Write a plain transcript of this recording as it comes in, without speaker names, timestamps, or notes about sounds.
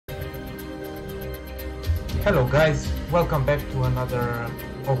Hello guys, welcome back to another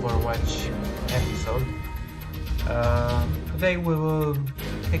Overwatch episode. Today we will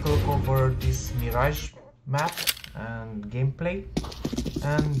take a look over this Mirage map and gameplay,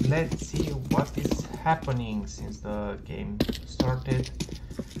 and let's see what is happening since the game started.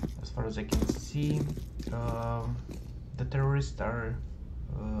 As far as I can see, the terrorists are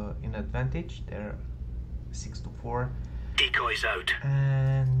in advantage. They're 6-4. Decoys out.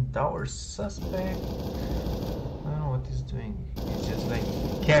 And our suspect, I don't know what he's doing. He's just like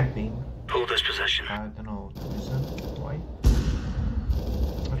camping. Hold this position. I don't know the reason why.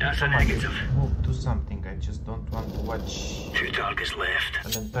 That's a negative. Move to something. I just don't want to watch 2 targets left.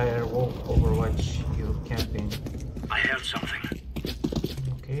 an entire Overwatch you camping. I heard something.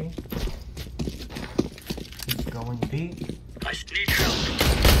 Okay. He's going B. I need help.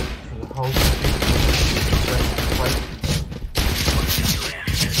 To the house. Fight.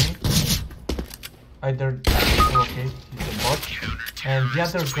 Either okay, he's a bot, and the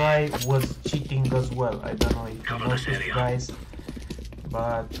other guy was cheating as well. I don't know if you noticed, guys,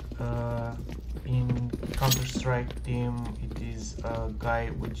 but in Counter-Strike team it is a guy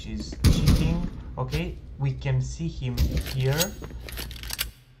which is cheating. Okay, we can see him here.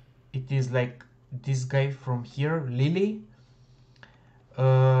 It is like this guy from here, Lily.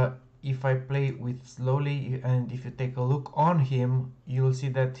 If I play with slowly and if you take a look on him, you'll see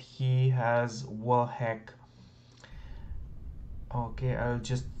that he has wall hack. Okay, I'll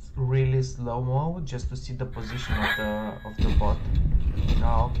just really slow-mo just to see the position of the bot.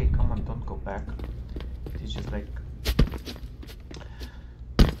 Oh, okay, come on, don't go back. It's just like,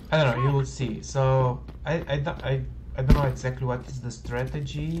 I don't know, you will see. So I don't know exactly what is the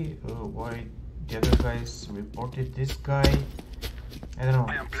strategy, why the other guys reported this guy. I don't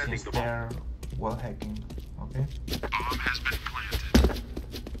know, since they're wall hacking. Okay. Bomb has been planted.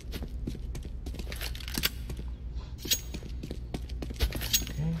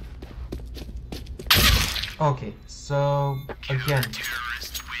 Okay. Okay, so again.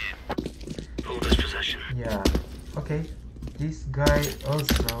 Hold this position. Yeah. Okay. This guy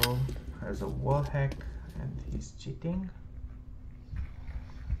also has a wall hack and he's cheating.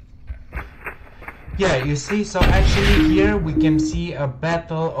 Yeah, you see, so actually here we can see a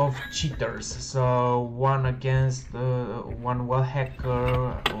battle of cheaters. So one against one wall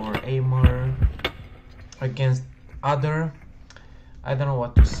hacker or aimer against other. I don't know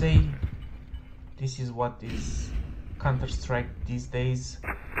what to say. This is what is Counter-Strike these days.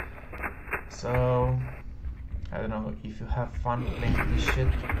 So I don't know if you have fun playing this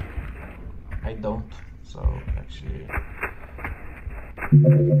shit. I don't. So actually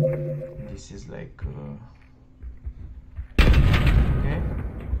this is like okay.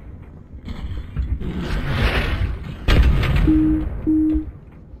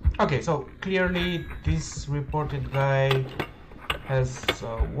 Okay, so clearly this reported guy has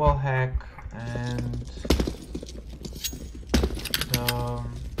a wall hack and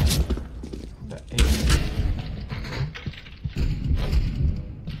the aim.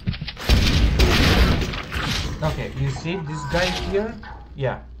 Okay, you see this guy here?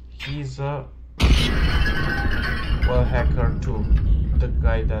 Yeah, he's a wall hacker too. The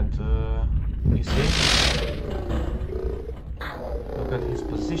guy that you see. Look at his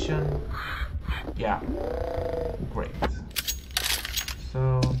position. Yeah, great.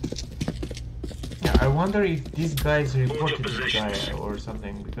 So yeah, I wonder if these guys reported this guy or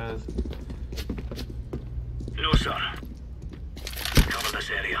something, because No, sir. Cover this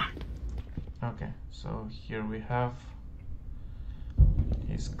area. okay, so here we have.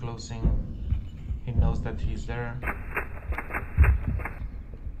 He's closing. He knows that he's there.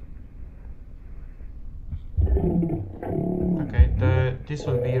 Okay, this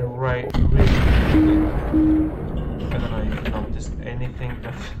will be right. Really, I don't know if you noticed anything,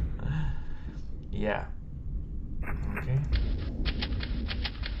 but yeah. Okay.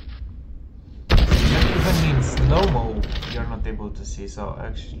 And even in slow-mo, you're not able to see. So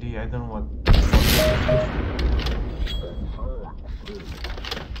actually, I don't know what.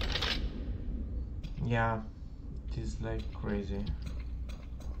 Yeah, it is like crazy.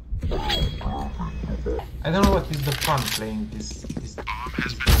 I don't know what is the fun playing this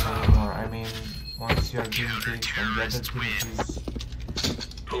game anymore. I mean, once you're doing this and the other team is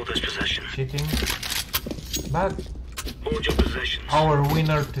Hold this position. cheating. But Hold your position. our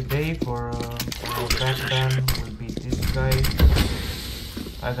winner today for back then will be this guy.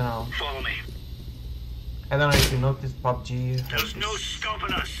 I don't know. Follow me. I don't know if you noticed PUBG has There's no this,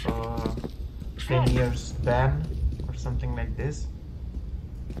 stopping us. 10 years ban or something like this.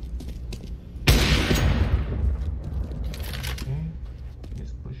 Okay,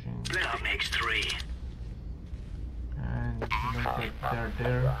 he's pushing. That makes 3. know that they're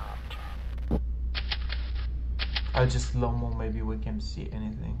there. I'll just slow-mo, maybe we can see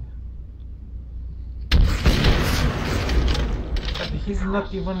anything. But he's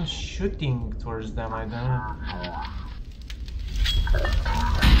not even shooting towards them, I don't know.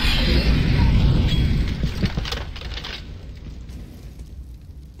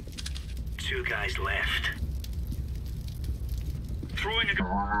 Two guys left. Throwing a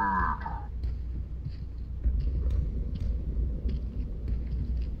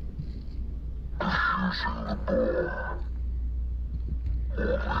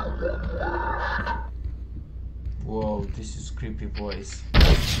Whoa, this is creepy voice.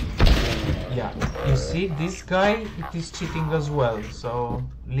 Yeah, you see, this guy, it is cheating as well. So,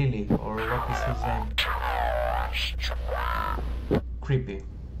 Lily, or what is his name? Creepy.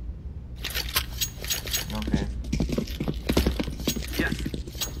 Okay. yes.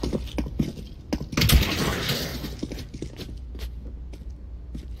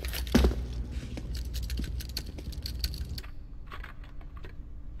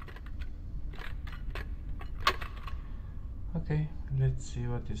 Okay, let's see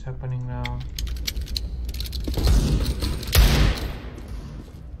what is happening now.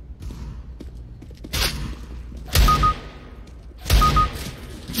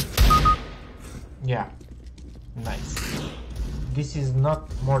 Yeah, nice. This is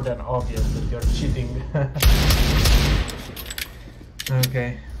not more than obvious that you're cheating.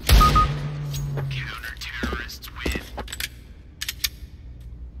 Okay. Counter-terrorists win.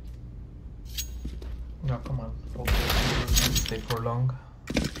 No, come on. Don't stay for long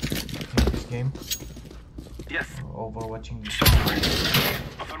in this game. Yes. Overwatching this.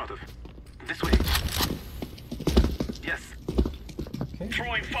 Affirmative. This way. Yes. Okay.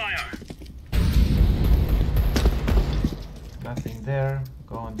 Throwing fire. Nothing there.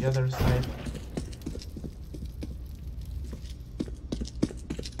 Go on the other side.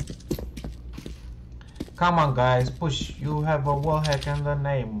 Come on, guys, push. You have a wall hack and a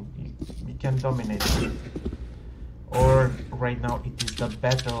name. You can dominate. Or right now it is the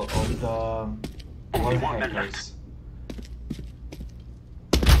battle of the wall hackers.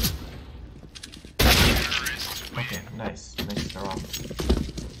 Okay, nice. Next round.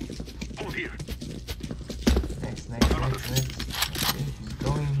 Hold here. Next. Okay, he's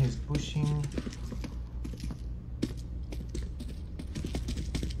going, he's pushing.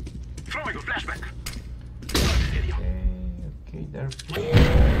 Throwing a flashback. Okay, they're pushing.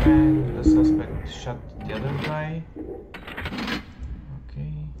 And the suspect shot the other guy.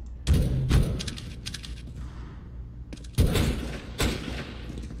 Okay.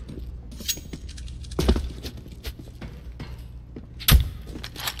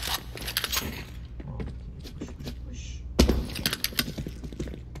 Push.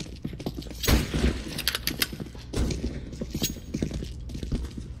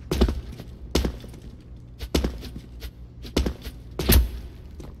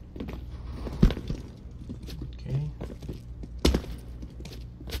 Okay.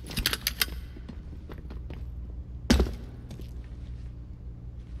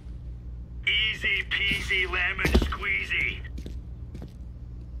 Easy peasy lemon squeezy.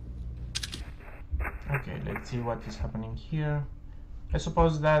 Okay, let's see what is happening here. I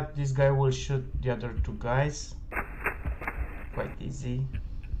suppose that this guy will shoot the other two guys. Quite easy.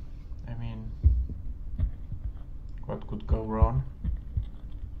 I mean, what could go wrong?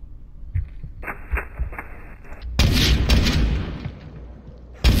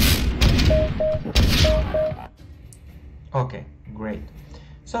 Okay, great.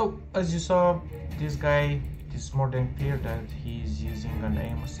 So, as you saw, this guy, it is more than clear that he is using an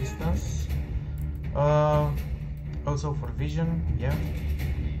aim assistance. Also for vision, yeah.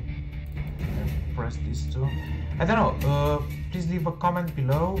 Press these two. I don't know. Please leave a comment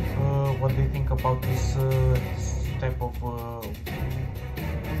below. What do you think about this type of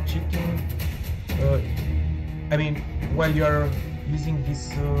cheating? I mean, while you're using this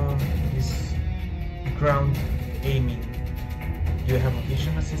this ground aiming, do you have a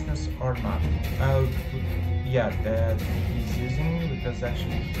vision assistance or not? Yeah, that he's using because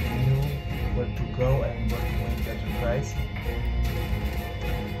actually he knew where to go and where to aim the other guys.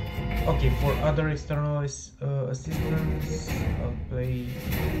 Okay, for other external assistance, I'll play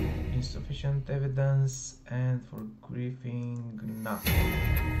insufficient evidence, and for griefing, nothing.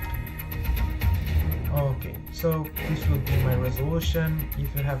 Okay, so this will be my resolution.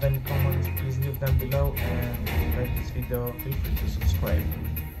 If you have any comments, please leave them below, and if you like this video, feel free to subscribe.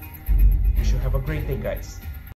 You should have a great day, guys.